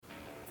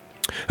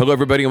Hello,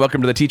 everybody, and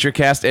welcome to the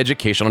TeacherCast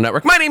Educational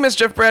Network. My name is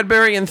Jeff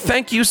Bradbury, and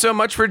thank you so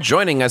much for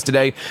joining us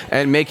today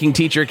and making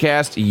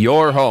TeacherCast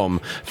your home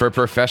for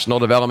professional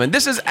development.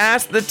 This is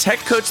Ask the Tech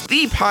Coach,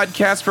 the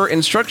podcast for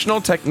instructional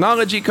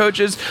technology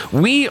coaches.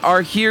 We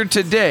are here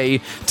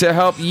today to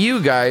help you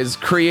guys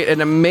create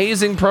an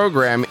amazing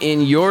program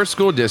in your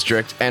school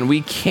district, and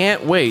we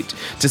can't wait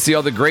to see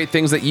all the great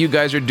things that you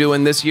guys are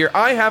doing this year.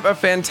 I have a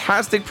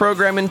fantastic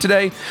program in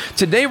today.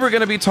 Today, we're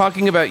going to be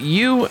talking about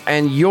you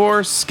and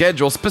your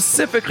schedule,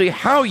 specifically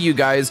how you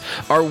guys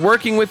are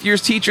working with your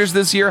teachers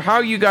this year, how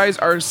you guys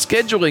are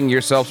scheduling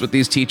yourselves with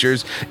these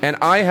teachers. And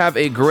I have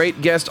a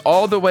great guest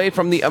all the way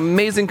from the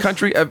amazing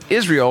country of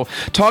Israel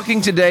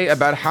talking today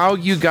about how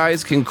you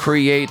guys can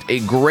create a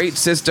great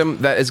system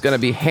that is going to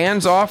be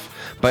hands-off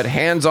but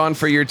hands-on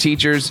for your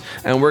teachers.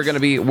 And we're going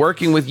to be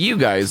working with you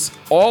guys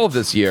all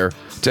this year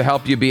to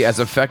help you be as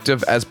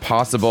effective as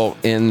possible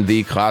in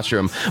the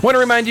classroom. I want to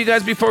remind you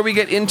guys before we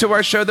get into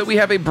our show that we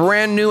have a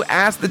brand new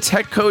Ask the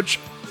Tech Coach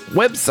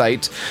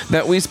website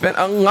that we spent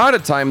a lot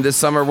of time this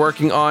summer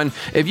working on.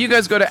 If you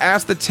guys go to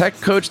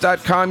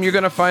askthetechcoach.com, you're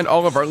going to find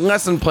all of our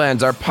lesson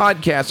plans, our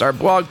podcasts, our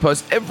blog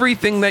posts,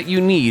 everything that you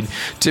need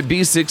to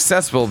be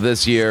successful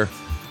this year,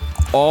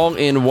 all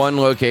in one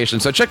location.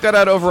 So check that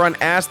out over on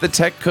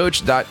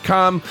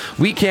askthetechcoach.com.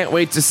 We can't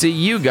wait to see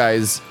you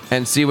guys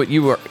and see what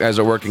you guys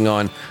are working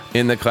on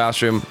in the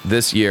classroom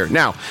this year.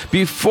 Now,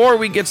 before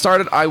we get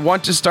started, I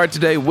want to start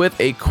today with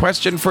a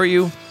question for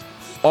you.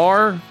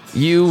 Are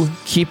you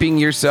keeping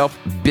yourself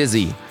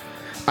busy?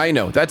 I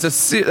know that's a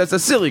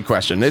silly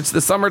question. It's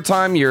the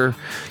summertime. You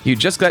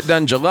just got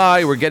done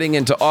July. We're getting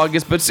into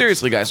August. But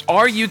seriously, guys,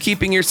 are you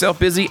keeping yourself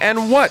busy?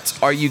 And what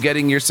are you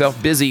getting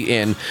yourself busy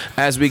in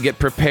as we get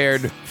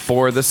prepared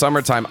for the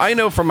summertime? I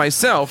know for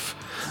myself,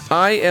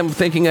 I am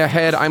thinking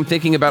ahead. I'm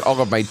thinking about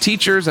all of my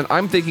teachers, and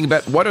I'm thinking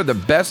about what are the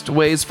best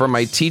ways for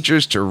my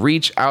teachers to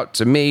reach out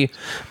to me.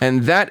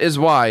 And that is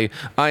why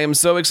I am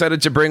so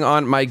excited to bring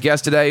on my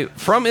guest today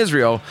from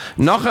Israel,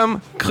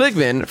 Nachum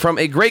Kligman, from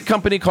a great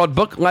company called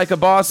Book Like a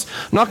Boss.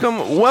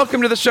 Nachum,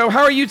 welcome to the show.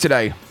 How are you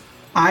today?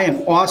 I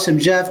am awesome,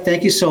 Jeff.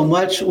 Thank you so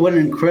much. What an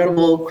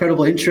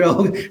incredible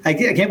intro. I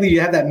can't believe you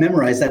have that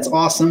memorized. That's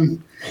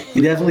awesome.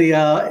 You definitely,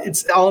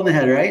 it's all in the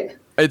head, right?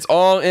 It's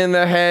all in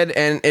the head,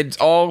 and it's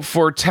all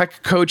for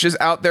tech coaches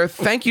out there.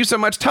 Thank you so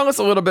much. Tell us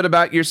a little bit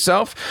about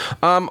yourself.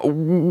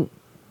 Who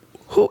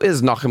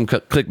is Nachum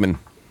Kligman?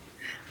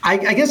 I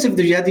guess if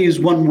you had to use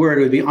one word,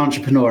 it would be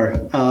entrepreneur.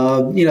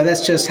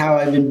 That's just how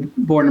I've been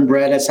born and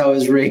bred. That's how I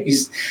was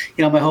raised.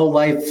 My whole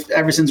life,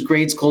 ever since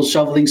grade school,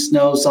 shoveling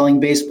snow, selling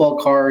baseball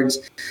cards,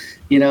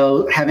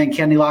 having a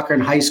candy locker in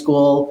high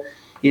school,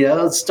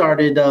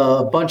 started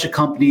a bunch of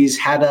companies,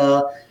 had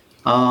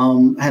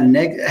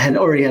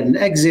already had an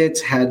exit,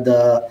 had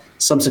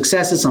some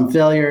successes, some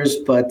failures,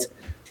 but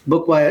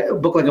Book Like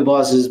a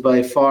Boss is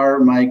by far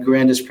my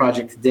grandest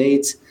project to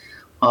date.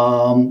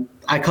 I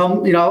have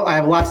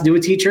a lot to do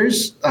with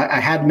teachers.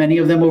 I had many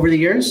of them over the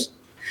years.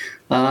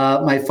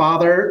 My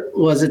father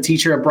was a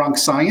teacher at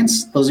Bronx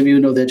Science. Those of you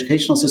who know the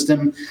educational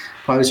system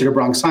probably heard of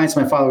Bronx Science.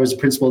 My father was a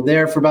principal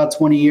there for about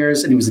 20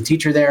 years, and he was a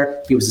teacher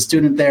there. He was a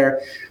student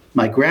there.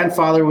 My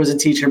grandfather was a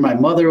teacher. My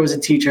mother was a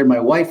teacher. My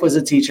wife was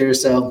a teacher.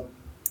 So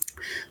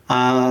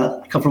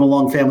I come from a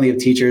long family of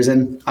teachers,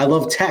 and I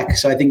love tech.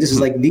 So I think this is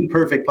like the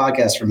perfect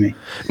podcast for me.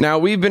 Now,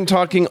 we've been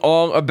talking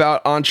all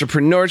about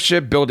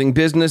entrepreneurship, building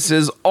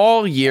businesses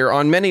all year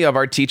on many of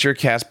our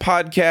TeacherCast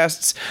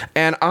podcasts.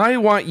 And I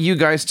want you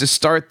guys to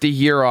start the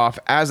year off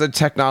as a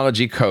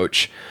technology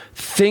coach,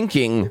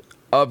 thinking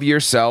of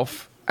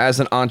yourself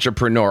as an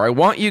entrepreneur. I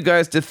want you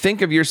guys to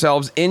think of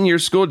yourselves in your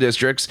school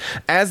districts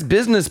as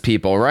business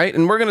people, right?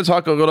 And we're going to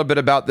talk a little bit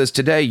about this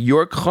today.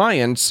 Your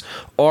clients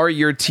are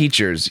your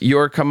teachers.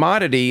 Your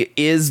commodity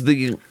is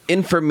the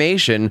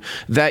information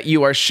that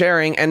you are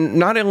sharing, and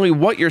not only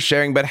what you're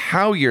sharing, but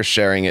how you're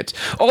sharing it.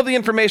 All the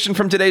information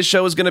from today's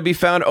show is going to be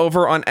found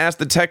over on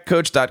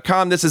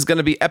askthetechcoach.com. This is going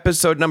to be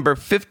episode number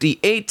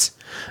 58,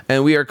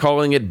 and we are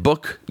calling it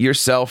Book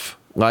Yourself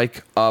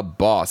Like a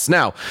Boss.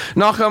 Now,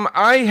 Nachum,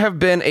 I have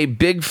been a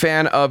big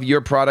fan of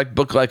your product,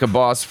 Book Like a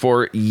Boss,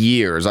 for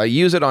years. I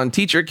use it on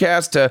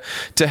TeacherCast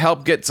to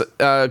help get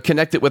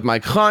connected with my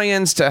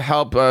clients, to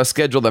help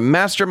schedule the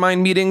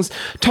mastermind meetings.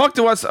 Talk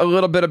to us a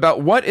little bit about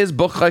what is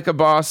Book Like a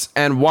Boss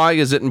and why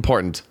is it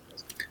important?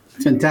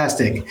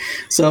 Fantastic.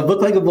 So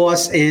Book Like a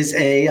Boss is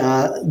a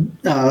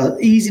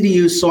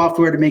easy-to-use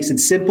software that makes it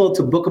simple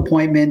to book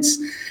appointments,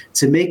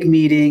 to make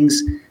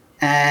meetings.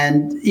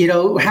 And,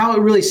 how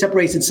it really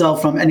separates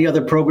itself from any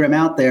other program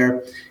out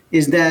there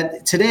is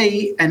that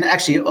today, and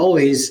actually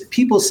always,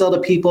 people sell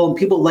to people, and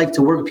people like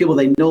to work with people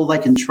they know,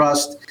 like, and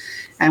trust.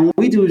 And what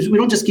we do is we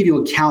don't just give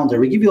you a calendar.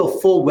 We give you a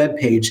full web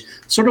page,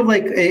 sort of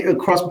like a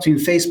cross between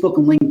Facebook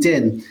and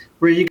LinkedIn,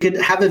 where you could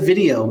have a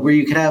video, where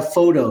you could have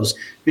photos,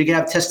 where you could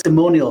have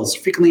testimonials,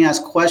 frequently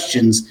asked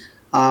questions.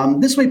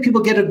 This way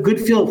people get a good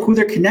feel of who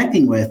they're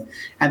connecting with.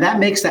 And that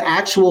makes the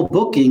actual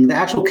booking, the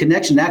actual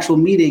connection, the actual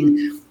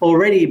meeting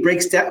already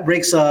breaks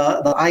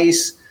the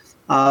ice.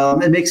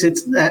 It makes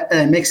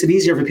it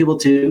easier for people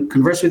to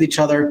converse with each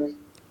other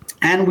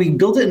And we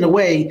built it in a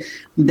way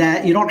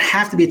that you don't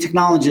have to be a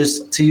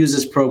technologist to use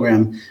this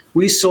program.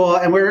 We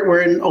saw, and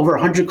we're in over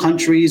 100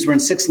 countries, we're in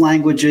 6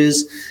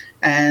 languages,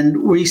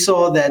 and we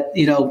saw that,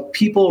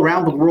 people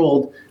around the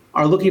world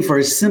are looking for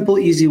a simple,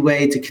 easy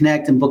way to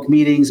connect and book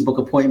meetings, book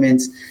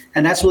appointments.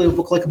 And that's really what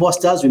Book Like a Boss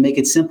does. We make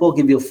it simple,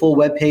 give you a full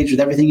web page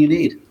with everything you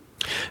need.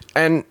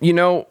 And,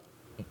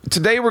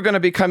 today we're going to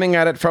be coming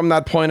at it from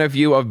that point of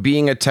view of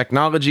being a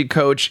technology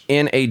coach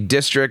in a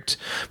district.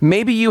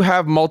 Maybe you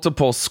have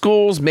multiple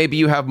schools, maybe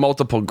you have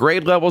multiple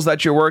grade levels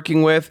that you're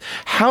working with.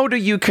 How do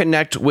you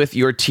connect with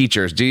your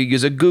teachers? Do you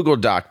use a Google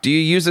Doc? Do you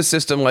use a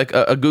system like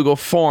a Google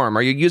Form?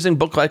 Are you using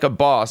Book Like a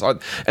Boss? And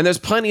there's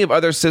plenty of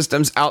other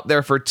systems out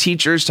there for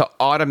teachers to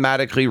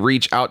automatically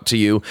reach out to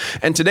you.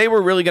 And today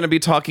we're really going to be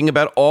talking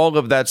about all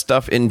of that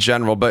stuff in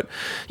general. But,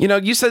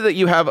 you said that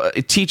you have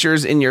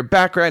teachers in your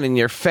background, in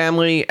your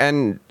family,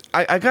 and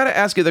I got to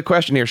ask you the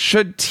question here.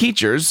 Should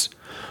teachers,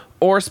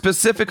 or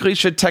specifically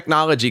should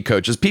technology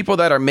coaches, people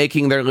that are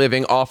making their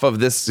living off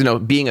of this,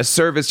 being a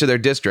service to their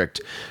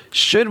district,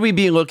 should we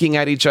be looking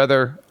at each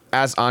other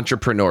as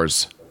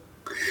entrepreneurs?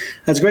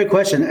 That's a great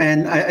question.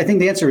 And I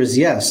think the answer is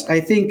yes. I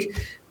think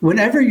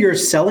whenever you're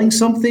selling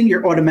something,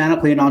 you're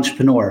automatically an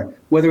entrepreneur,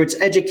 whether it's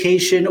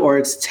education or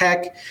it's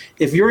tech.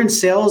 If you're in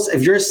sales,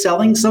 if you're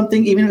selling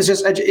something, even if it's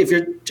just if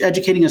you're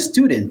educating a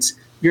student,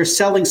 you're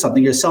selling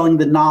something, you're selling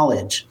the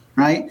knowledge.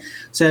 Right?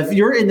 So if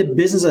you're in the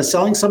business of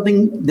selling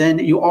something, then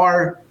you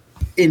are,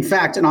 in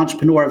fact, an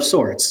entrepreneur of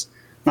sorts.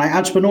 Right?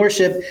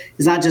 Entrepreneurship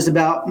is not just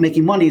about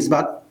making money. It's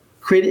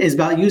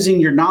about using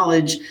your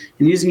knowledge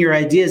and using your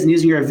ideas and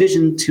using your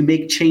vision to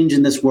make change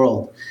in this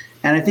world.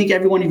 And I think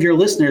every one of your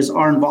listeners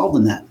are involved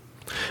in that.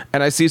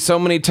 And I see so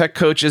many tech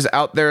coaches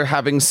out there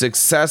having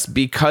success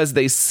because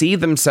they see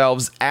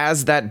themselves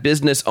as that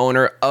business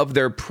owner of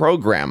their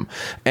program.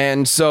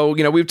 And so,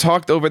 we've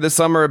talked over the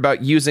summer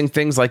about using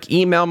things like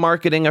email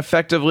marketing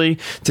effectively.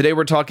 Today,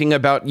 we're talking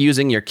about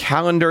using your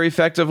calendar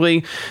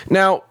effectively.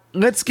 Now,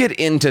 let's get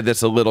into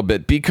this a little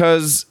bit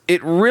because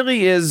it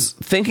really is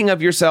thinking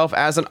of yourself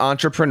as an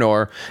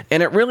entrepreneur,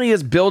 and it really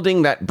is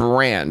building that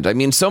brand. I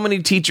mean, so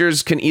many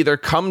teachers can either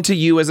come to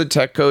you as a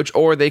tech coach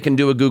or they can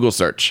do a Google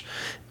search.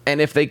 And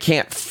if they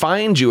can't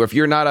find you, if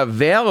you're not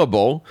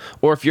available,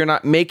 or if you're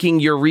not making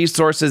your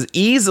resources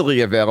easily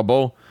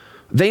available,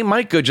 they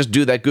might go just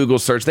do that Google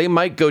search. They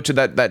might go to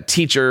that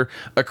teacher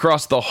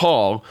across the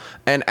hall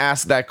and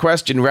ask that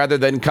question rather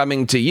than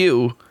coming to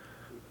you.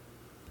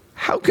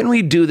 How can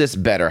we do this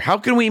better? How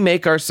can we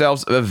make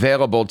ourselves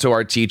available to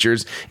our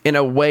teachers in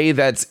a way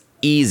that's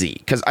easy?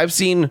 Because I've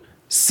seen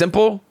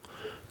simple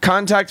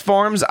contact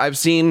forms. I've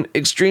seen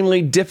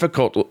extremely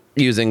difficult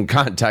using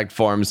contact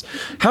forms.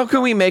 How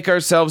can we make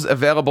ourselves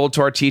available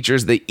to our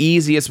teachers the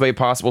easiest way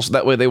possible so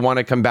that way they want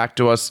to come back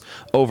to us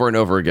over and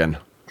over again?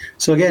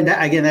 So again,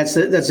 that's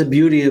the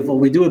beauty of what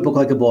we do at Book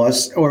Like a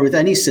Boss or with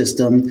any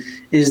system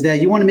is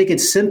that you want to make it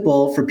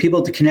simple for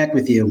people to connect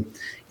with you.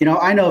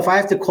 I know if I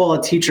have to call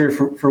a teacher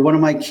for one of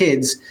my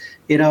kids,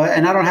 and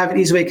I don't have an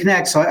easy way to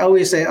connect, so I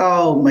always say,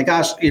 oh my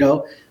gosh,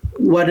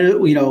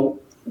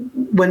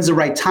 when's the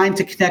right time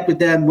to connect with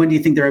them? When do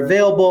you think they're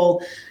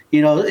available?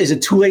 Is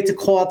it too late to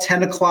call at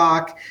 10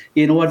 o'clock?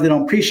 What if they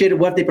don't appreciate it?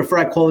 What if they prefer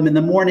I call them in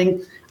the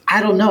morning?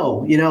 I don't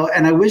know,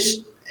 and I wish,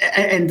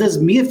 and it does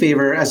me a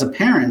favor as a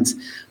parent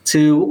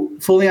to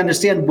fully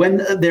understand when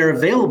they're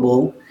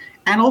available.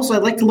 And also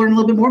I'd like to learn a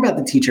little bit more about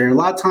the teacher. A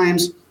lot of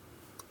times,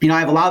 I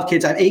have a lot of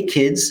kids. I have 8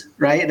 kids,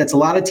 right? That's a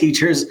lot of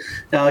teachers,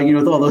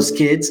 with all those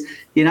kids.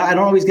 I don't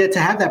always get to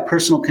have that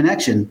personal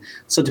connection.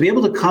 So to be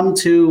able to come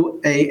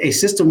to a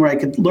system where I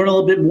could learn a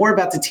little bit more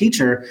about the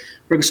teacher,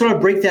 where I could sort of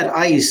break that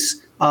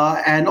ice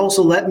and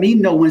also let me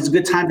know when it's a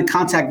good time to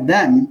contact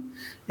them,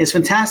 is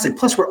fantastic.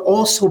 Plus, we're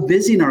all so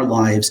busy in our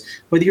lives.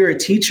 Whether you're a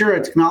teacher,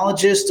 a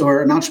technologist,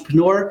 or an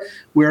entrepreneur,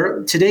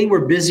 today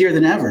we're busier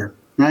than ever,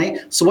 right?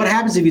 So what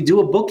happens if you do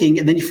a booking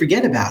and then you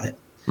forget about it?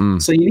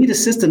 So you need a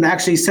system that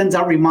actually sends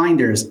out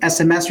reminders,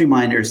 SMS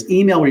reminders,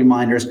 email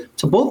reminders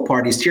to both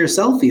parties, to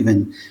yourself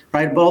even,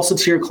 right? But also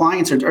to your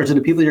clients or to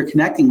the people you're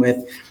connecting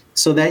with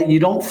so that you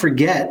don't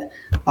forget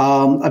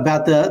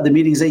about the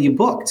meetings that you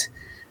booked.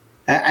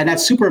 And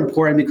that's super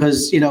important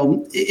because,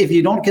 if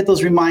you don't get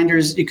those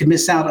reminders, you could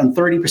miss out on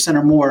 30%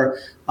 or more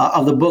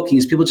of the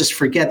bookings. People just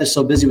forget they're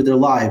so busy with their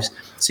lives.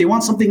 So you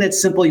want something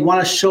that's simple. You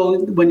want to show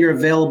when you're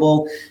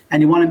available,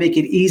 and you want to make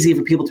it easy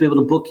for people to be able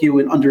to book you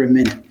in under a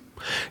minute.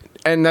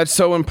 And that's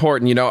so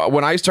important.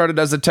 When I started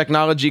as a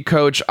technology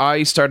coach,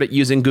 I started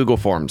using Google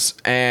Forms.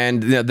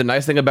 And the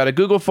nice thing about a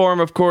Google form,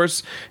 of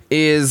course,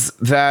 is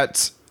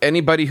that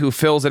anybody who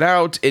fills it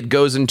out, it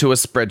goes into a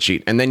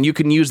spreadsheet. And then you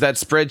can use that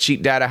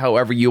spreadsheet data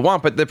however you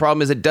want. But the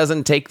problem is it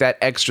doesn't take that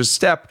extra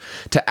step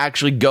to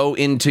actually go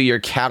into your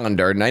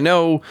calendar. And I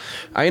know,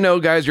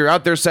 guys, you're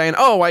out there saying,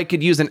 oh, I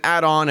could use an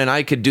add-on and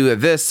I could do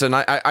this and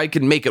I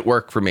could make it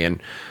work for me.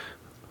 And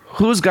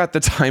who's got the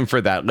time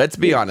for that? Let's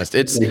be honest.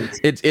 It's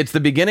the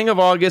beginning of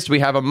August. We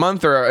have a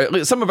month, or at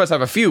least some of us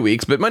have a few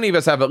weeks, but many of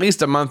us have at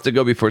least a month to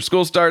go before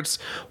school starts.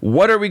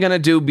 What are we going to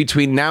do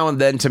between now and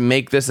then to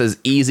make this as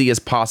easy as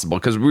possible?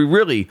 Because we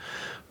really,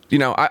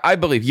 I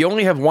believe you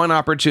only have one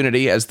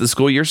opportunity as the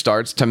school year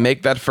starts to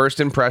make that first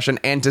impression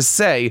and to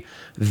say,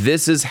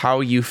 this is how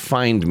you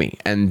find me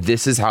and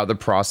this is how the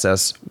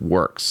process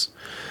works.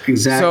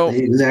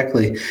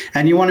 Exactly.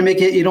 And you want to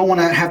make it, you don't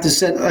want to have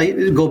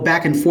to go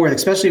back and forth,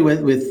 especially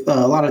with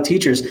a lot of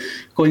teachers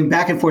going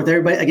back and forth.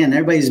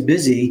 Everybody's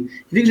busy.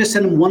 If you can just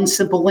send them one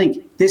simple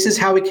link, this is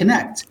how we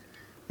connect,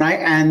 right?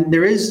 And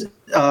there is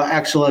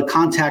actual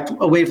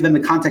a way for them to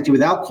contact you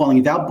without calling,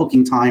 without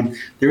booking time.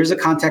 There is a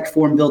contact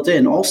form built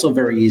in, also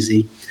very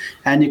easy.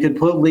 And you can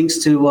put links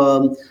to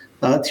your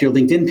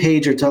LinkedIn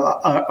page or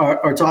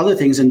to other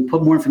things and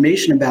put more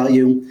information about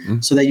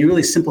you so that you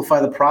really simplify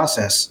the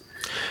process.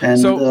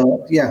 And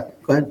go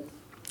ahead.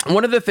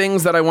 One of the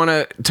things that I want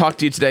to talk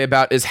to you today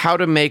about is how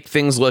to make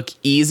things look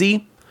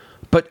easy,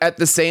 but at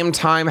the same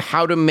time,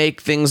 how to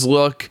make things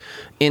look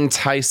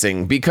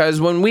enticing.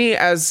 Because when we,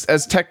 as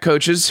tech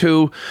coaches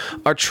who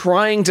are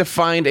trying to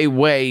find a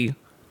way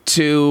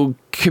to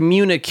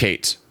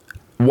communicate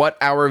what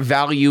our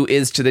value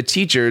is to the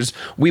teachers,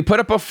 we put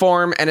up a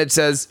form and it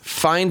says,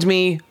 find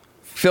me,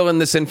 fill in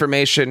this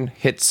information,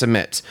 hit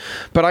submit.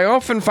 But I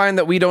often find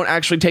that we don't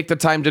actually take the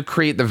time to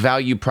create the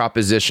value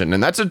proposition.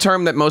 And that's a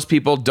term that most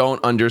people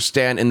don't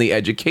understand in the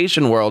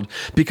education world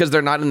because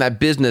they're not in that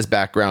business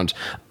background.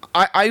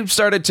 I've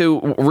started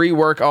to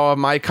rework all of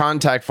my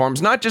contact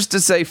forms, not just to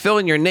say fill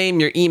in your name,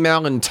 your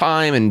email, and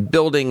time, and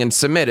building, and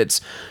submit.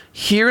 It's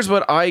here's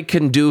what I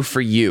can do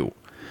for you.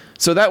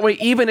 So that way,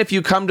 even if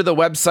you come to the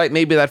website,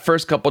 maybe that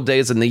first couple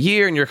days in the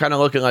year, and you're kind of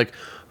looking like,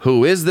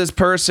 who is this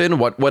person?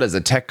 What does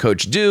a tech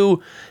coach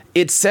do?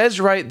 It says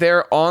right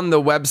there on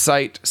the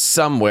website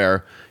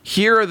somewhere,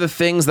 here are the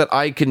things that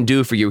I can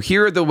do for you.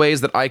 Here are the ways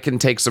that I can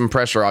take some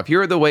pressure off.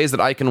 Here are the ways that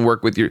I can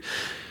work with you.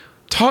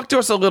 Talk to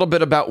us a little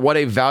bit about what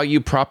a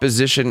value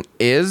proposition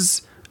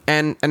is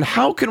and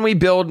how can we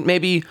build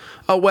maybe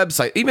a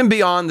website, even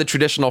beyond the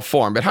traditional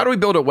form, but how do we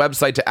build a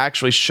website to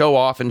actually show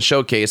off and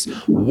showcase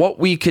what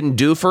we can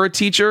do for a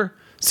teacher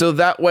so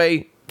that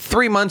way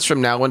 3 months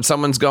from now when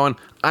someone's going,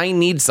 I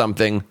need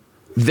something,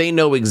 they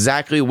know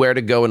exactly where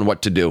to go and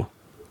what to do.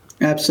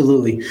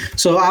 Absolutely.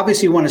 So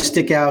obviously you want to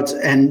stick out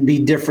and be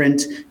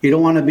different. You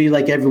don't want to be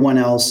like everyone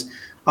else.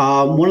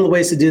 One of the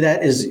ways to do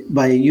that is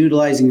by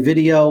utilizing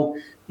video,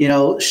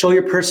 show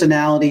your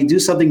personality, do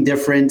something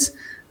different.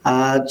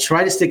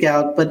 Try to stick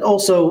out, but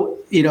also,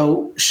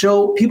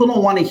 show people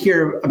don't want to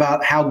hear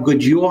about how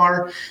good you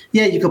are.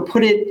 Yeah, you could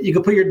put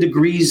your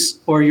degrees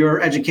or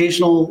your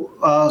educational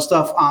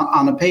stuff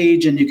on a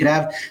page, and you could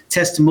have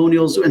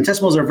testimonials, and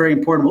testimonials are very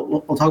important.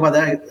 We'll talk about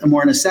that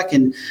more in a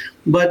second.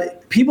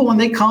 But people, when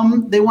they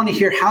come, they want to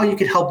hear how you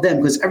could help them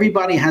because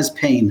everybody has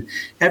pain.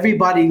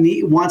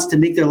 Everybody wants to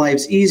make their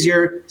lives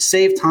easier,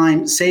 save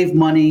time, save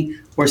money,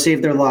 or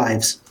save their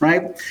lives,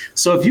 right?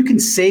 So if you can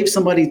save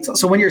somebody,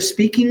 so when you're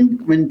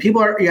speaking, when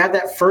you have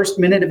that first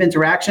minute of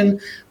interaction,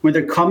 when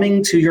they're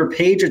coming to your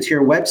page or to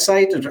your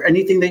website or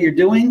anything that you're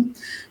doing,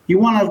 you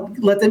want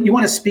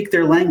to speak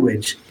their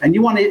language, and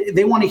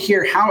they want to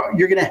hear how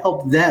you're going to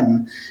help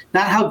them,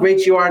 not how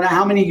great you are, not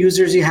how many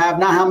users you have,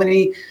 not how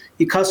many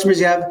customers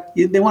you have.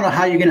 They want to know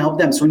how you're going to help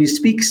them. So when you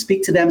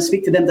speak to them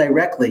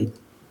directly,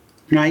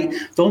 right?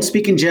 Don't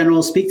speak in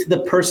general. Speak to the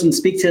person.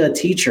 Speak to a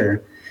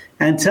teacher.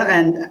 And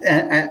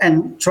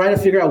try to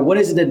figure out what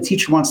is it that a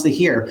teacher wants to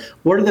hear.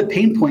 What are the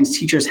pain points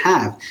teachers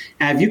have?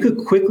 And if you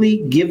could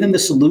quickly give them the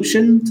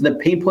solution to the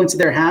pain points that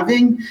they're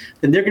having,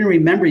 then they're going to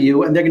remember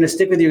you and they're going to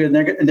stick with you and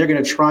they're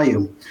going to try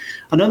you.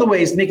 Another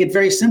way is to make it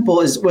very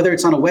simple is whether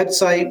it's on a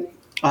website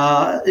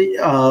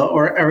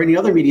or any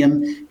other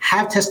medium,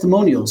 have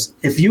testimonials.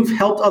 If you've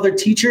helped other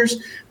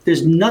teachers,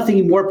 there's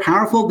nothing more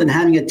powerful than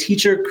having a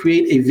teacher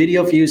create a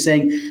video for you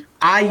saying,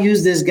 I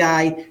use this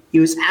guy. He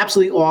was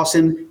absolutely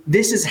awesome.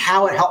 This is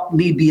how it helped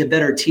me be a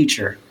better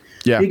teacher.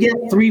 Yeah. You get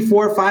 3,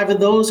 4, 5 of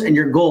those and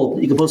you're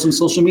gold. You can post them on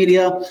social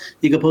media.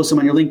 You can post them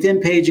on your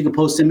LinkedIn page. You can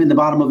post them in the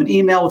bottom of an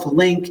email with a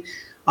link.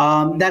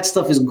 That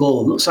stuff is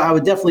gold. So I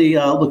would definitely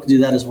look to do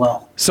that as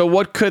well. So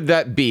what could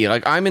that be?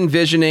 Like I'm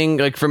envisioning,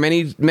 like for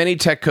many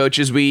tech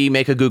coaches, we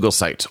make a Google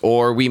site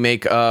or we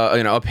make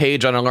a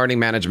page on a learning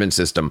management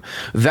system.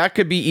 That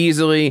could be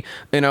easily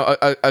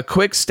a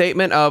quick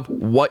statement of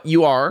what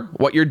you are,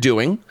 what you're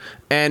doing,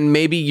 and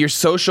maybe your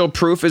social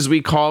proof, as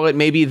we call it.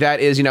 Maybe that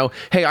is,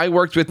 hey, I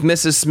worked with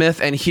Mrs. Smith,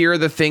 and here are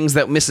the things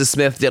that Mrs.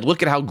 Smith did.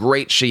 Look at how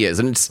great she is.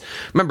 And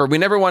remember, we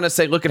never want to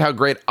say, look at how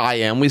great I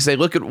am. We say,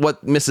 look at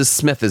what Mrs.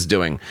 Smith is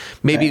doing.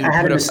 Maybe I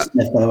had a Mrs.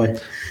 Smith, by the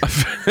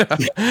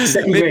way.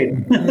 Second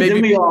grade.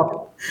 Maybe we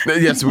all.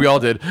 Yes, we all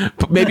did.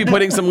 Maybe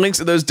putting some links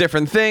to those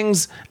different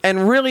things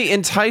and really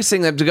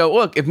enticing them to go,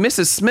 look, if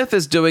Mrs. Smith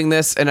is doing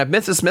this and if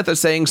Mrs. Smith is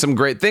saying some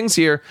great things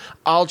here,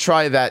 I'll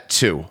try that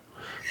too.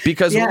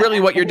 Because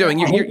really what you're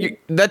doing,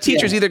 that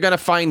teacher's either going to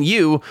find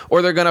you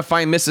or they're going to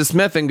find Mrs.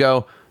 Smith and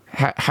go,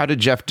 how did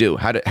Jeff do?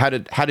 How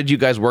did you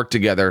guys work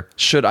together?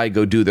 Should I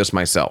go do this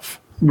myself?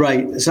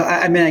 Right. So,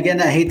 I mean,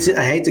 again, I hate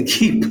to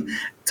keep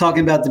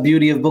talking about the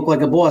beauty of Book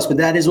Like a Boss, but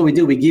that is what we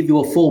do. We give you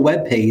a full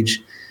web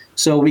page.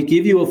 So we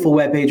give you a full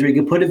web page where you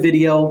can put a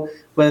video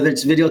whether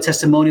it's video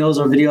testimonials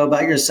or video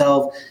about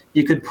yourself.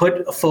 You could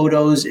put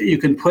photos, you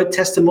can put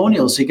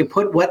testimonials, so you can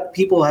put what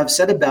people have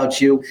said about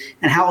you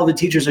and how all the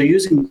teachers are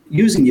using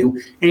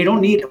you. And you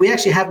don't need, we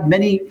actually have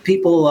many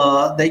people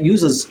that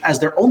use us as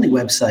their only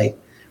website.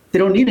 They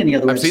don't need any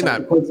other website. I've seen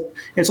that. Because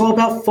it's all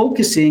about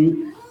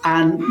focusing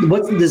on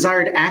what the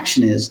desired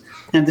action is.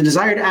 And if the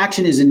desired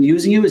action is in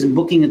using you, is in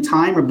booking a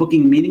time or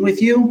booking a meeting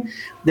with you,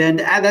 then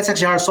that's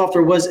actually how our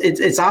software was.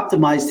 It's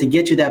optimized to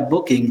get you that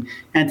booking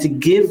and to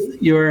give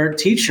your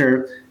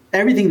teacher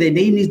everything they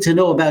need to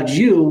know about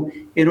you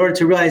in order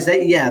to realize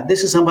that, yeah,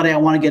 this is somebody I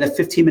want to get a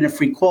 15-minute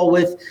free call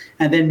with,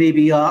 and then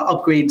maybe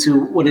upgrade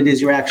to what it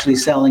is you're actually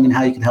selling and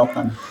how you can help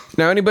them.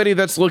 Now, anybody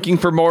that's looking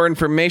for more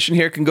information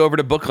here can go over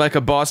to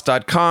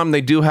booklikeaboss.com.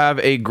 They do have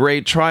a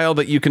great trial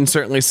that you can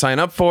certainly sign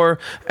up for.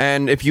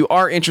 And if you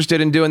are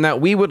interested in doing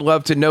that, we would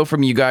love to know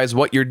from you guys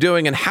what you're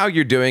doing and how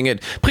you're doing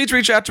it. Please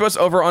reach out to us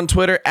over on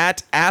Twitter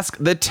at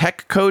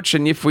AskTheTechCoach.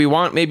 And if we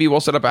want, maybe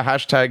we'll set up a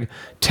hashtag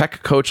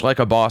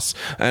TechCoachLikeABoss,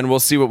 and we'll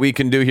see what we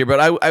can do here.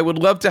 But I would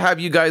love to have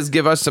you guys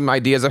give us some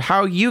ideas of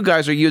how you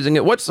guys are using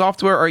it. What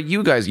software are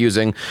you guys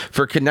using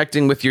for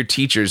connecting with your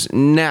teachers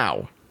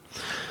now?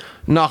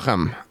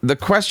 Nachum, the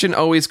question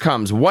always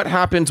comes, what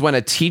happens when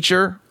a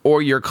teacher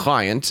or your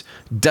client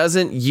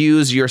doesn't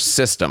use your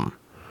system?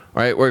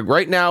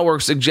 Right now, we're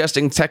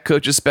suggesting tech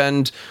coaches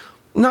spend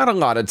not a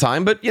lot of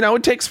time, but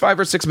it takes 5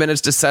 or 6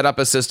 minutes to set up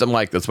a system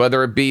like this,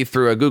 whether it be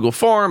through a Google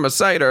form, a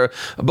site, or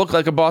a Book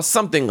Like a Boss,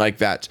 something like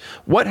that.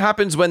 What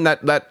happens when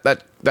that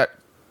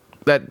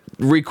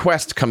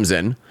request comes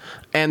in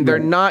and they're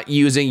not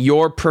using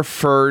your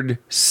preferred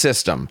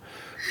system?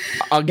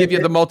 I'll give you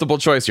the multiple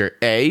choice here.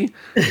 A,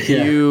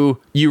 you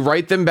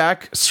write them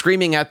back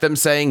screaming at them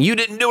saying, you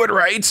didn't do it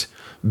right.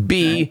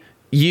 B,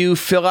 you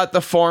fill out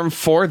the form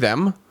for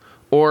them.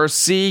 Or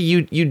C,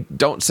 you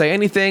don't say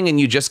anything and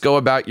you just go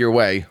about your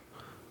way.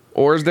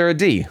 Or is there a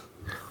D?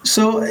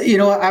 So,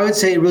 I would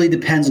say it really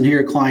depends on who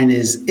your client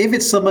is. If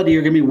it's somebody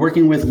you're going to be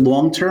working with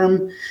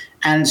long-term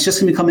and it's just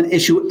going to become an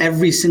issue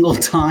every single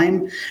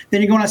time,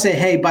 then you're going to say,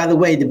 hey, by the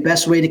way, the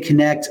best way to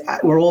connect,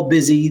 we're all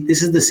busy.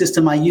 This is the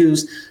system I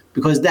use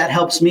because that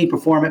helps me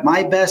perform at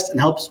my best and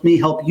helps me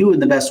help you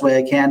in the best way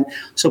I can.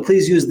 So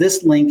please use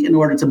this link in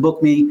order to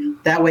book me.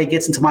 That way it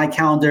gets into my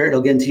calendar.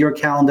 It'll get into your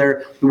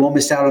calendar. We won't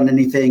miss out on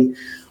anything.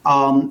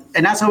 And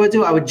that's how I would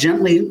do. I would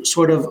gently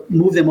sort of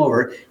move them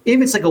over. If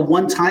it's a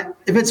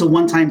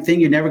one-time thing,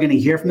 you're never going to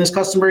hear from this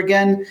customer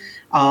again.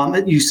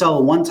 You sell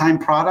a one-time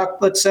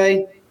product, let's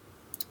say,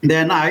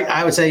 then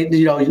I would say,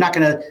 you're not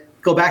going to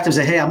go back to them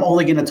and say, hey, I'm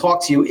only going to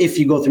talk to you if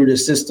you go through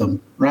this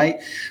system, right?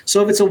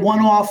 So if it's a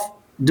one-off,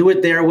 do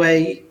it their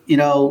way,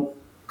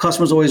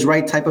 customer's always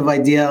right type of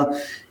idea.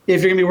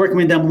 If you're going to be working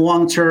with them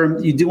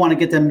long-term, you do want to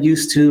get them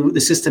used to the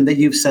system that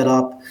you've set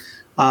up.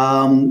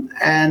 And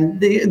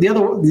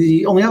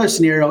the only other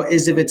scenario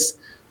is if it's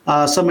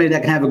somebody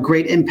that can have a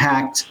great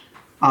impact,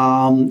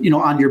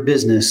 on your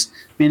business.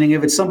 Meaning,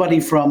 if it's somebody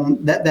from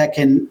that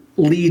can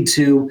lead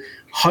to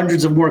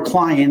hundreds of more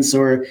clients,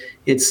 or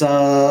it's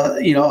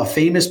a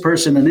famous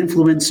person, an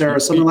influencer, or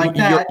something like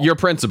that. Your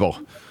principal.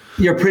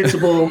 Your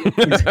principal,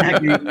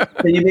 exactly.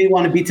 Then you may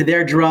want to beat to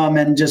their drum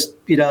and just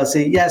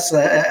say yes,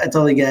 I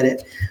totally get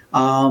it,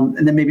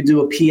 and then maybe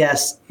do a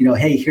PS.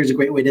 Hey, here's a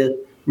great way to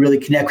really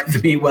connect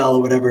with me well,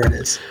 or whatever it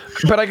is.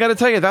 But I got to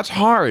tell you, that's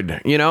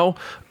hard,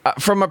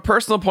 from a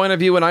personal point of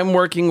view, when I'm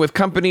working with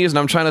companies and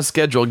I'm trying to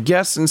schedule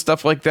guests and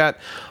stuff like that,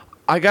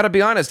 I got to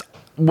be honest,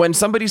 when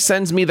somebody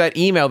sends me that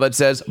email that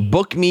says,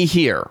 book me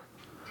here,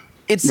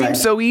 it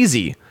seems so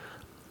easy.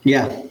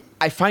 Yeah.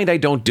 I find I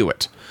don't do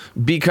it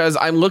because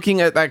I'm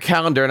looking at that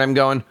calendar and I'm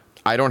going,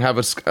 I don't have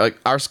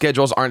our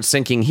schedules aren't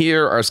syncing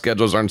here. Our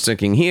schedules aren't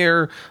syncing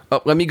here.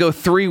 Oh, let me go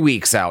 3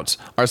 weeks out.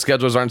 Our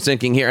schedules aren't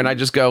syncing here. And I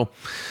just go,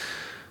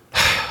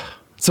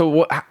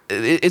 so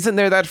isn't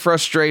there that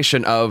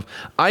frustration of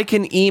I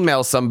can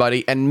email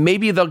somebody and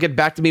maybe they'll get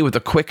back to me with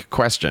a quick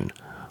question,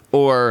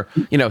 or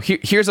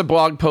here's a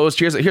blog post,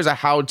 here's a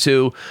how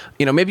to,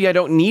 maybe I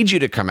don't need you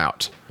to come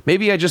out.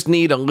 Maybe I just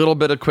need a little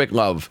bit of quick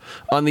love.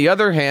 On the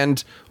other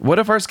hand, what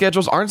if our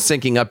schedules aren't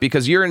syncing up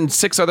because you're in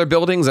 6 other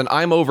buildings and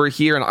I'm over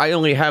here and I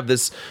only have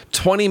this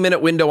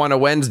 20-minute window on a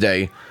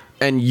Wednesday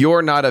and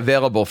you're not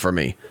available for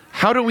me?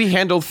 How do we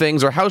handle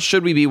things, or how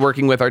should we be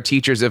working with our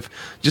teachers if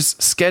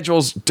just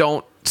schedules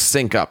don't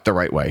sync up the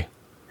right way?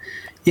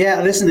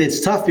 Yeah, listen,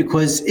 it's tough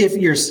because if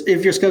your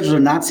schedules are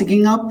not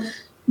syncing up,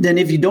 then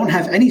if you don't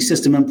have any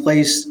system in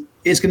place,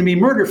 it's going to be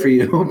murder for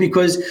you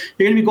because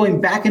you're going to be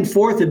going back and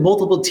forth with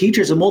multiple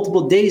teachers on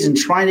multiple days and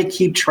trying to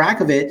keep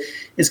track of it.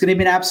 It's going to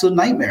be an absolute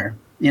nightmare.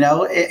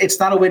 It's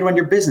not a way to run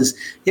your business.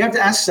 You have to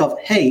ask yourself,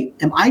 hey,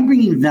 am I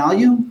bringing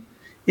value?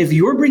 If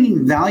you're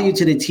bringing value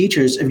to the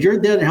teachers, if you're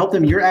there to help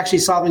them, you're actually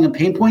solving a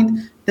pain point,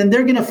 then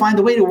they're going to find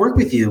a way to work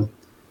with you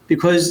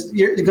because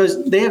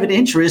they have an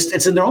interest.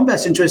 It's in their own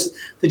best interest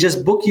to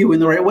just book you in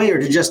the right way, or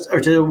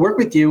to work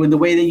with you in the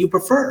way that you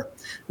prefer,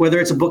 whether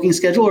it's a booking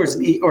schedule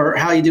or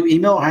how you do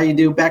email, or how you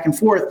do back and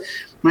forth,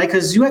 right?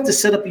 Because you have to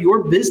set up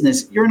your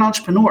business. You're an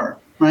entrepreneur,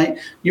 right?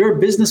 You're a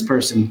business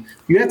person.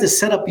 You have to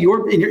set up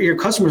your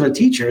customers are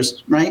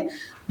teachers, right?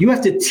 You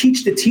have to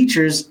teach the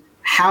teachers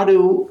how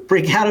to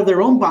break out of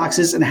their own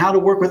boxes and how to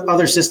work with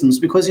other systems.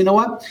 Because you know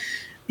what?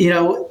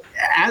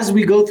 As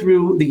we go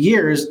through the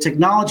years,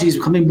 technology is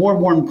becoming more and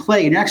more in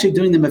play, and you're actually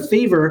doing them a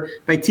favor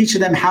by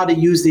teaching them how to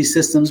use these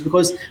systems,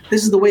 because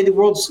this is the way the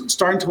world's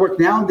starting to work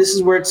now. This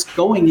is where it's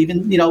going,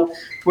 even,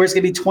 where it's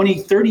going to be 20,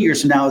 30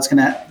 years from now,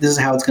 this is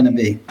how it's going to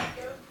be.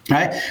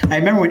 Right? I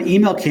remember when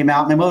email came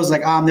out, my mother was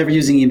like, I'm never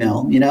using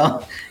email, Now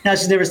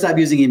she's never stopped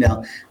using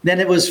email. Then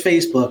it was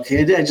Facebook.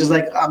 And just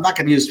like, I'm not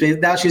going to use Facebook.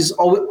 Now she's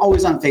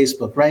always on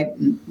Facebook, right?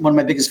 One of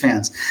my biggest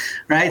fans,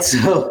 right?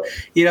 So,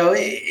 they're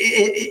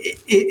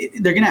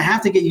going to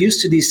have to get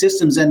used to these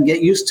systems and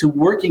get used to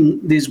working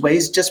these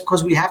ways, just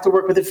because we have to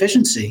work with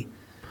efficiency.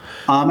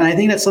 And I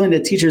think that's something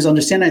that teachers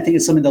understand. I think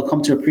it's something they'll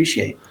come to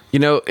appreciate.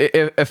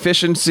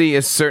 Efficiency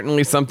is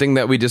certainly something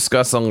that we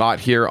discuss a lot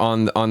here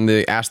on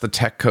the Ask the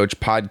Tech Coach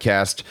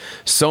podcast.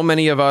 So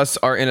many of us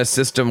are in a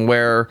system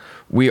where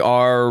we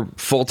are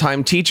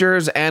full-time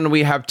teachers and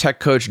we have tech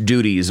coach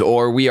duties,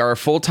 or we are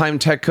full-time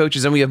tech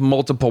coaches and we have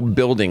multiple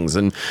buildings.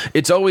 And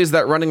it's always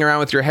that running around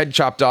with your head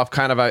chopped off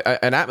kind of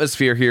an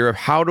atmosphere here of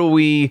how do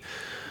we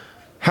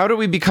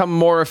become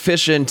more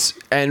efficient.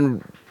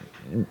 And,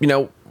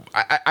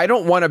 I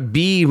don't want to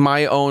be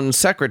my own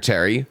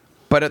secretary,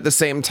 but at the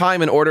same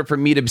time, in order for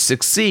me to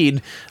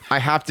succeed, I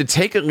have to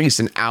take at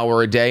least an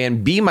hour a day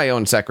and be my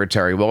own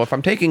secretary. Well, if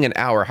I'm taking an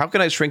hour, how can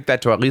I shrink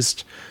that to at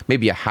least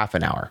maybe a half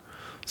an hour?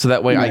 So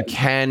that way I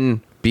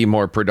can be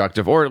more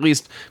productive, or at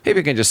least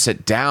maybe I can just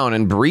sit down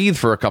and breathe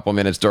for a couple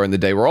minutes during the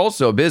day. We're all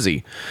so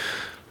busy.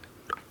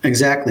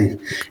 Exactly.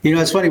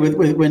 It's funny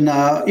when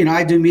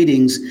I do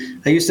meetings,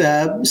 I used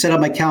to set up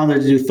my calendar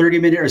to do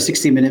 30-minute or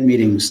 60-minute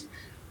meetings.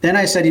 Then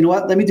I said,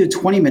 let me do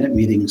 20-minute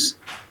meetings.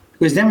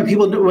 Because then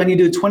when you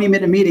do a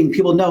 20-minute meeting,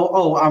 people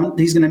know,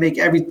 he's going to make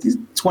every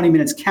 20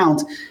 minutes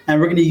count, and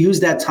we're going to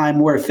use that time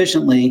more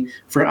efficiently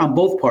on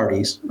both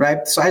parties,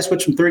 right? So I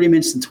switched from 30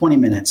 minutes to 20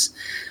 minutes.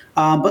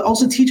 But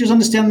also teachers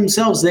understand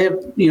themselves. They have,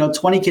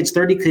 20 kids,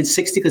 30 kids,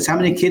 60 kids, how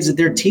many kids that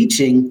they're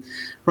teaching,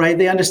 right?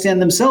 They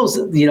understand themselves,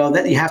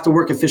 that you have to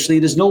work efficiently.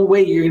 There's no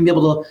way you're going to be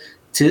able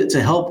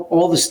to help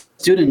all the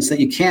students that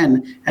you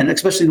can, and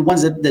especially the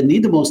ones that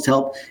need the most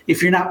help,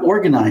 if you're not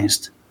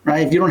organized,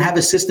 right? If you don't have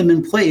a system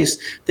in place,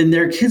 then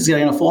their kids are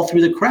going to fall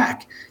through the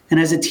crack. And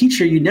as a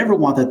teacher, you never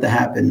want that to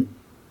happen,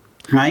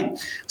 right?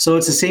 So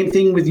it's the same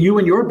thing with you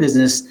and your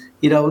business.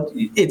 You have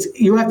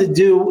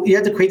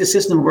to create a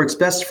system that works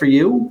best for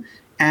you.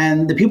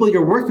 And the people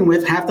you're working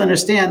with have to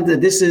understand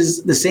that this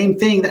is the same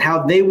thing, that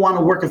how they want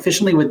to work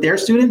efficiently with their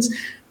students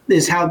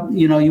is how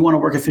you want to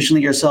work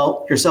efficiently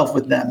yourself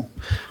with them.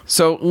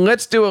 So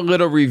let's do a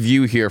little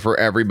review here for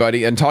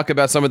everybody and talk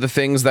about some of the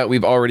things that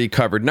we've already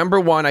covered. Number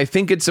one, I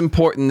think it's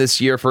important this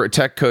year for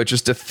tech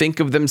coaches to think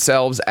of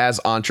themselves as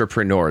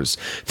entrepreneurs.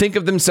 Think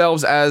of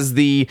themselves as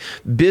the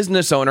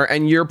business owner,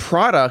 and your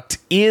product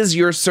is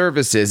your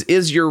services,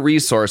 is your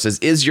resources,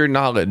 is your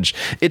knowledge.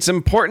 It's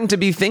important to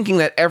be thinking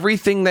that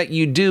everything that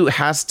you do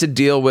has to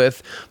deal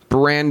with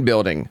brand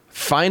building,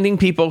 finding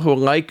people who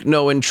like,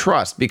 know, and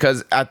trust,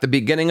 because at the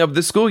beginning of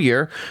the school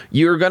year,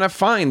 you're going to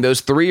find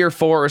those 3 or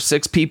 4 or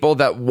 6 people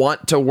that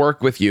want to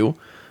work with you.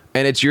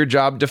 And it's your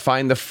job to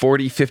find the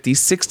 40, 50,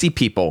 60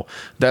 people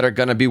that are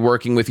going to be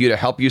working with you to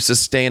help you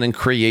sustain and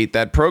create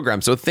that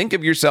program. So think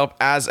of yourself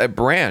as a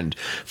brand.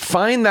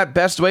 Find that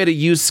best way to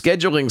use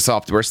scheduling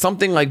software,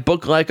 something like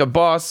Book Like a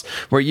Boss,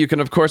 where you can,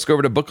 of course, go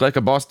over to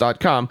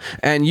booklikeaboss.com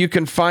and you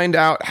can find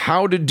out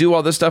how to do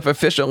all this stuff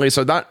efficiently.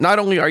 So not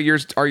only are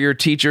your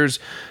teachers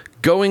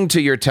going to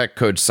your tech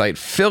coach site,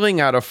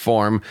 filling out a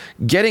form,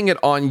 getting it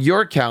on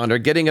your calendar,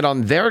 getting it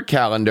on their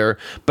calendar,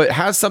 but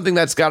has something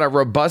that's got a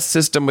robust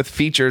system with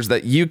features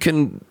that you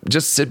can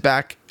just sit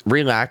back,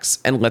 relax,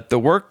 and let the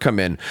work come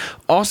in.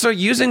 Also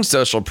using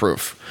social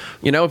proof.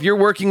 If you're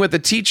working with a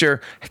teacher,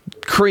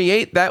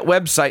 create that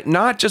website,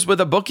 not just with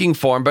a booking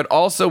form, but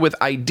also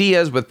with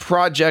ideas, with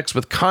projects,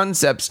 with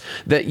concepts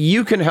that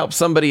you can help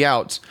somebody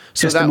out.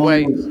 So that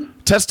way,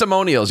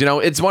 testimonials,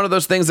 it's one of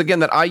those things, again,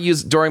 that I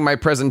use during my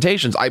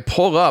presentations. I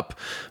pull up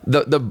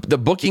the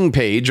booking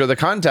page or the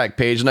contact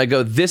page and I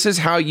go, this is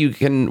how you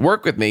can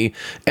work with me.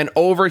 And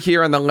over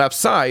here on the left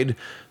side,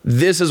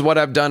 this is what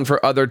I've done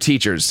for other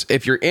teachers.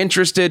 If you're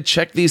interested,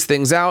 check these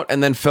things out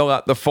and then fill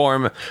out the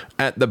form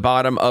at the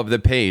bottom of the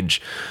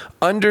page.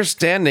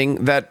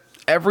 Understanding that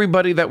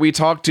everybody that we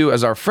talk to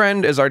as our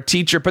friend, as our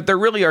teacher, but they're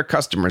really our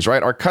customers,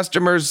 right? Our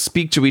customers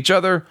speak to each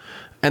other,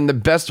 and the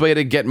best way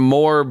to get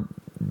more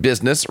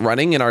business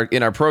running in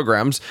our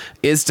programs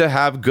is to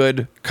have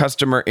good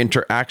customer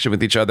interaction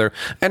with each other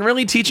and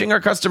really teaching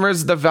our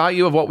customers the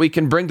value of what we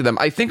can bring to them.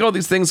 I think all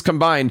these things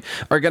combined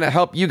are going to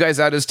help you guys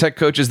out as tech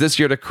coaches this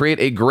year to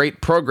create a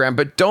great program,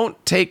 but don't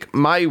take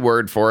my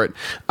word for it.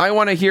 I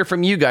want to hear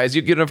from you guys.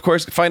 You can, of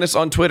course, find us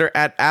on Twitter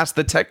at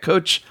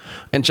AskTheTechCoach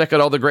and check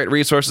out all the great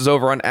resources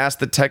over on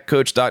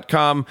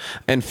AskTheTechCoach.com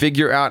and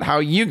figure out how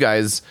you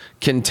guys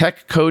can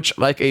tech coach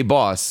like a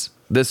boss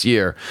this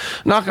year.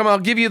 Nachum, I'll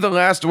give you the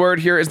last word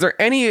here. Is there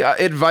any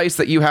advice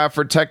that you have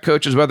for tech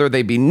coaches, whether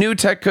they be new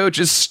tech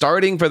coaches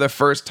starting for the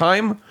first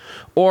time,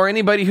 or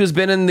anybody who's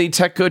been in the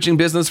tech coaching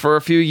business for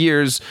a few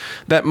years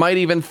that might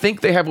even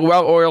think they have a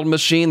well-oiled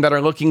machine that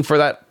are looking for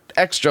that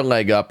extra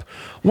leg up?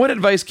 What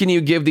advice can you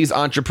give these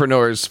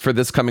entrepreneurs for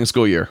this coming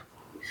school year?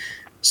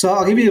 So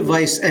I'll give you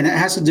advice, and it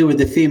has to do with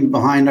the theme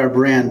behind our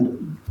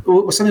brand,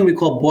 something we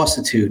call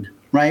bossitude,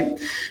 right?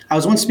 I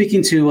was once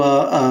speaking to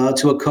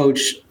a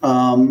coach,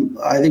 I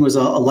think it was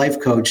a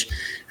life coach,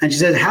 and she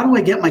said, how do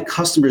I get my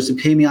customers to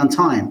pay me on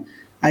time?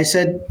 I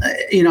said,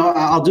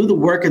 I'll do the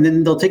work and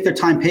then they'll take their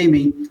time paying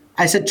me.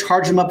 I said,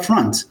 charge them up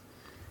front.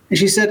 And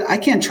she said, I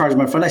can't charge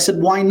them up front. I said,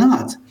 why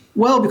not?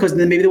 Well, because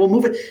then maybe they will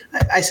move it.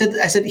 I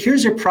said,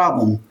 here's your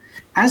problem.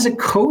 As a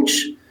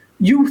coach,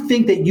 you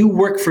think that you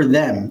work for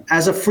them.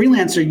 As a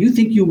freelancer, you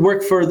think you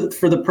work for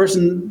the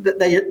person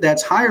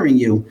that's hiring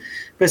you.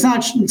 But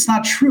it's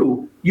not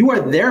true. You are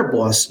their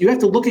boss. You have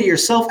to look at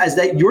yourself as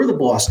that you're the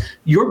boss.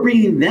 You're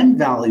bringing them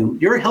value.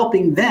 You're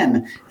helping them.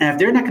 And if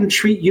they're not going to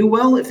treat you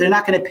well, if they're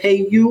not going to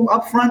pay you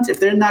upfront,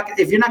 if you're not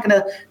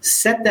going to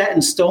set that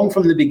in stone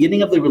from the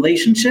beginning of the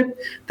relationship,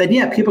 then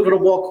yeah, people are going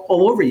to walk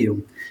all over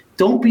you.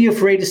 Don't be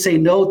afraid to say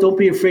no. Don't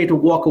be afraid to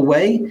walk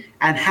away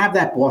and have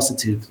that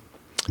bossitude.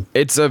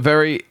 It's a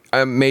very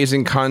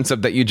amazing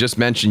concept that you just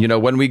mentioned.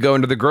 When we go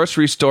into the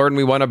grocery store and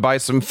we want to buy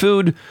some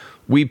food,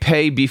 we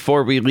pay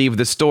before we leave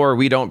the store.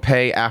 We don't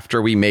pay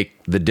after we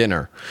make the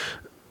dinner.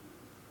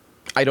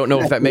 I don't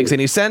know if that makes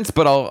any sense,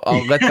 but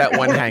I'll let that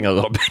one hang a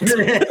little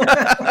bit.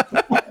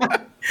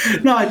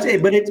 No,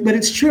 but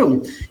it's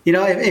true.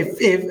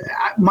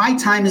 If my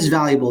time is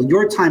valuable,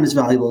 your time is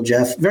valuable,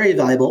 Jeff, very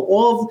valuable.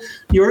 All of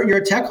your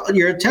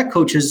tech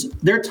coaches,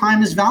 their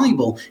time is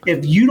valuable.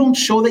 If you don't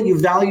show that you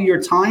value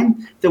your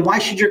time, then why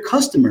should your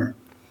customer,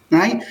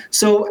 right?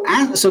 So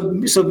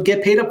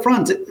get paid up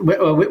front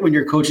when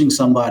you're coaching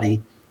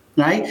somebody,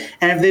 right?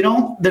 And if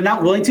they're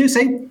not willing to,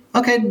 say,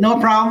 okay,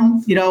 no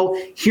problem.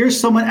 Here's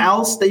someone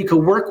else that you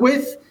could work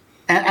with.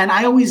 And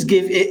I always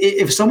give,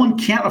 if someone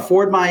can't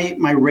afford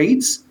my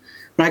rates,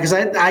 right? Because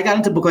I got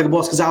into Book Like a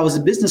Boss because I was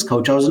a business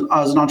coach. I was an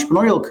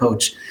entrepreneurial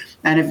coach.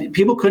 And if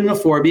people couldn't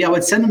afford me, I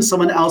would send them to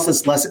someone else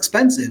that's less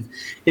expensive.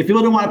 If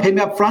people don't want to pay me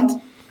up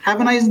front,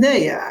 have a nice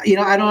day.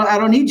 I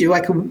don't need you.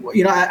 I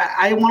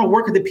want to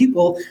work with the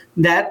people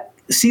that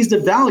sees the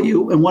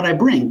value in what I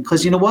bring.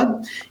 Because you know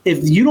what?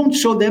 If you don't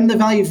show them the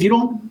value, if you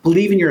don't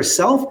believe in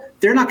yourself,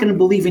 they're not going to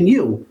believe in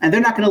you. And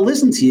they're not going to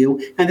listen to you.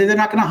 And then they're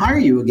not going to hire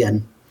you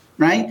again.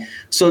 Right?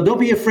 So don't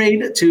be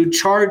afraid to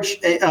charge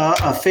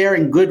a fair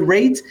and good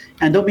rate,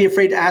 and don't be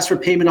afraid to ask for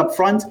payment up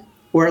front,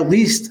 or at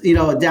least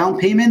a down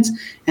payment,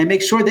 and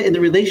make sure that in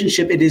the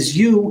relationship it is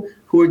you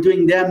who are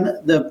doing them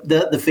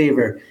the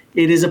favor.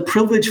 It is a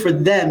privilege for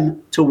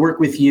them to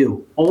work with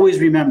you. Always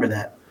remember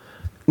that.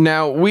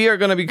 Now, we are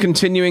going to be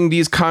continuing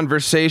these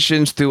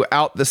conversations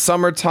throughout the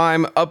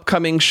summertime.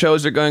 Upcoming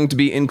shows are going to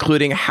be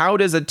including how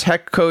does a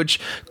tech coach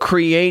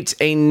create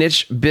a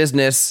niche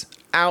business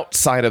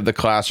outside of the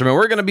classroom. And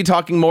we're going to be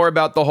talking more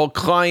about the whole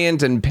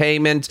client and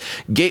payment,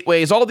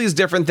 gateways, all these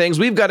different things.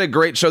 We've got a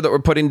great show that we're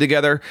putting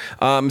together.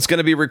 It's going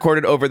to be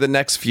recorded over the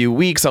next few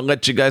weeks. I'll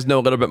let you guys know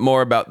a little bit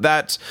more about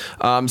that.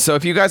 So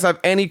if you guys have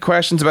any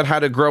questions about how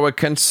to grow a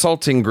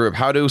consulting group,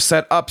 how to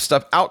set up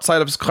stuff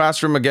outside of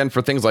classroom, again,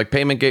 for things like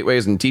payment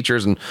gateways and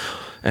teachers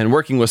and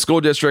working with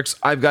school districts,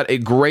 I've got a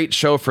great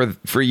show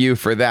for you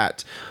for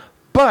that.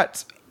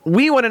 But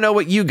we want to know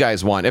what you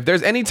guys want. If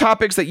there's any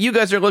topics that you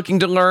guys are looking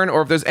to learn,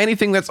 or if there's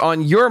anything that's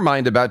on your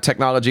mind about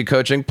technology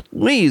coaching,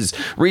 please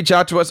reach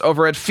out to us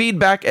over at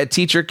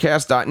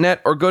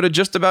feedback@teachercast.net, or go to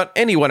just about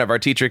any one of our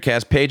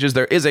TeacherCast pages.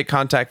 There is a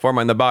contact form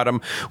on the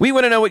bottom. We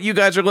want to know what you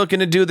guys are looking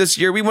to do this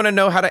year. We want to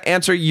know how to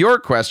answer your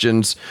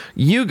questions.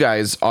 You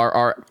guys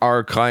are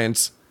our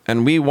clients,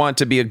 and we want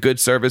to be a good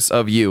service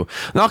of you.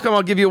 Nachum,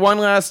 I'll give you one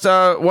last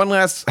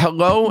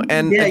hello,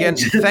 and again,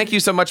 thank you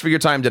so much for your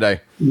time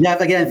today.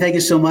 Yeah, again, thank you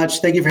so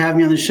much. Thank you for having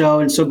me on the show,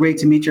 and so great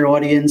to meet your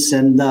audience.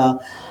 And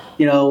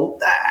you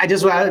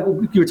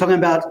were talking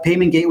about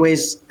payment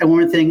gateways, and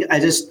one thing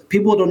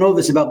people don't know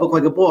this about Book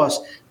Like a Boss,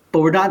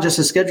 but we're not just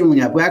a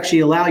scheduling app. We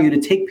actually allow you to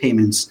take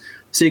payments,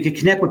 so you can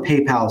connect with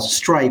PayPal,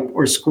 Stripe,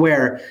 or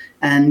Square,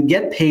 and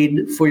get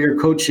paid for your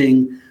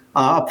coaching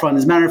upfront.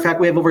 As a matter of fact,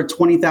 we have over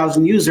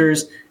 20,000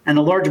 users, and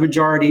a large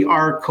majority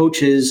are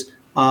coaches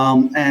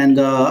and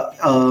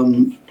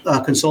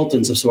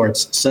consultants of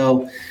sorts.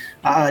 So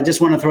I just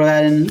want to throw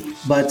that in,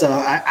 but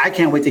I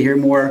can't wait to hear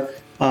more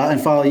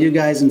and follow you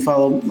guys and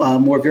follow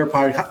more of your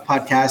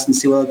podcast and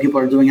see what other people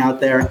are doing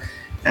out there.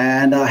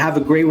 And have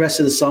a great rest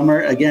of the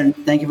summer. Again,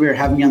 thank you for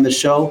having me on the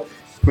show.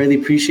 Really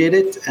appreciate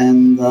it.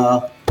 And,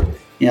 I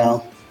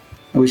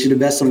wish you the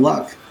best of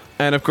luck.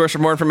 And of course, for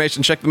more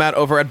information, check them out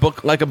over at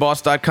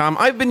booklikeaboss.com.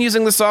 I've been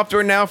using the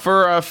software now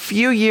for a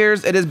few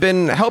years. It has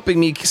been helping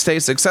me stay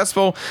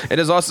successful. It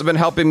has also been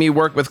helping me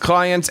work with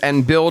clients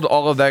and build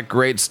all of that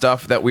great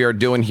stuff that we are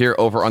doing here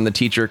over on the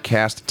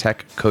TeacherCast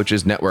Tech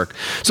Coaches Network.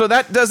 So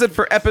that does it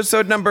for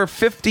episode number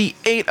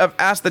 58 of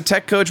Ask the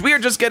Tech Coach. We are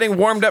just getting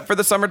warmed up for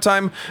the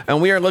summertime, and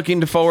we are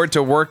looking forward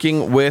to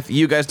working with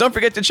you guys. Don't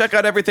forget to check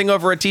out everything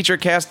over at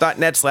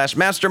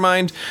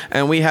teachercast.net/mastermind,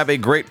 and we have a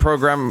great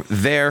program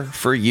there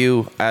for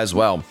you as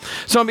well.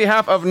 So on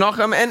behalf of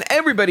Nochem and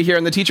everybody here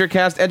in the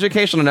TeacherCast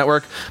Educational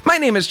Network, my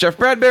name is Jeff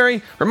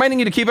Bradbury, reminding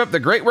you to keep up the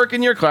great work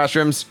in your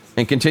classrooms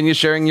and continue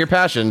sharing your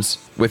passions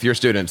with your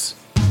students.